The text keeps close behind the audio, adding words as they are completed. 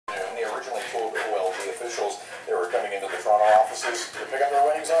officials. They were coming into the Toronto offices to pick up their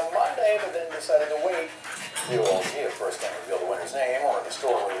winnings on Monday, but then decided to wait. The OLG, of course, can't reveal the winner's name or the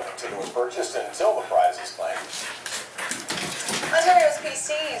store where the winning ticket was purchased until the prize is claimed. Ontario's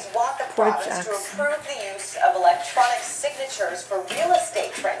PCs want the province to approve the use of electronic signatures for real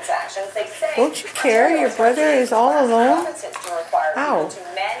estate transactions. They say, don't you care? Your brother is all alone. Ow.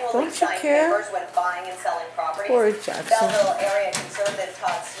 Don't you care? When buying and selling properties. Poor Jackson. Belleville area Conservative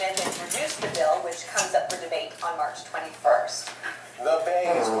Todd Smith introduced the bill, which comes up for debate on March 21st. The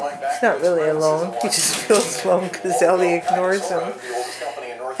Bay is going back. He's not really alone. He just feels alone because Ellie ignores him.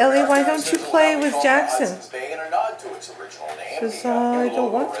 Ellie, why don't you play with Jackson? Because I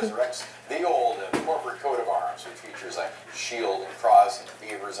don't want to. The old corporate coat of arms, which features a shield and cross and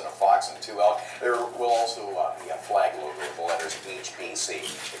beavers and a fox and two elk. There will also be a flag logo with the letters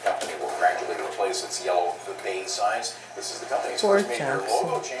HBC. The company will gradually replace its yellow The Bay signs. This is the company's first major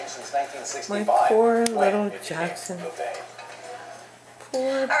logo change since 1965. My poor little Jackson. Poor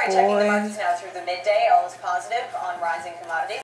boy. All right, checking the markets now through the midday. All is positive on rising commodities.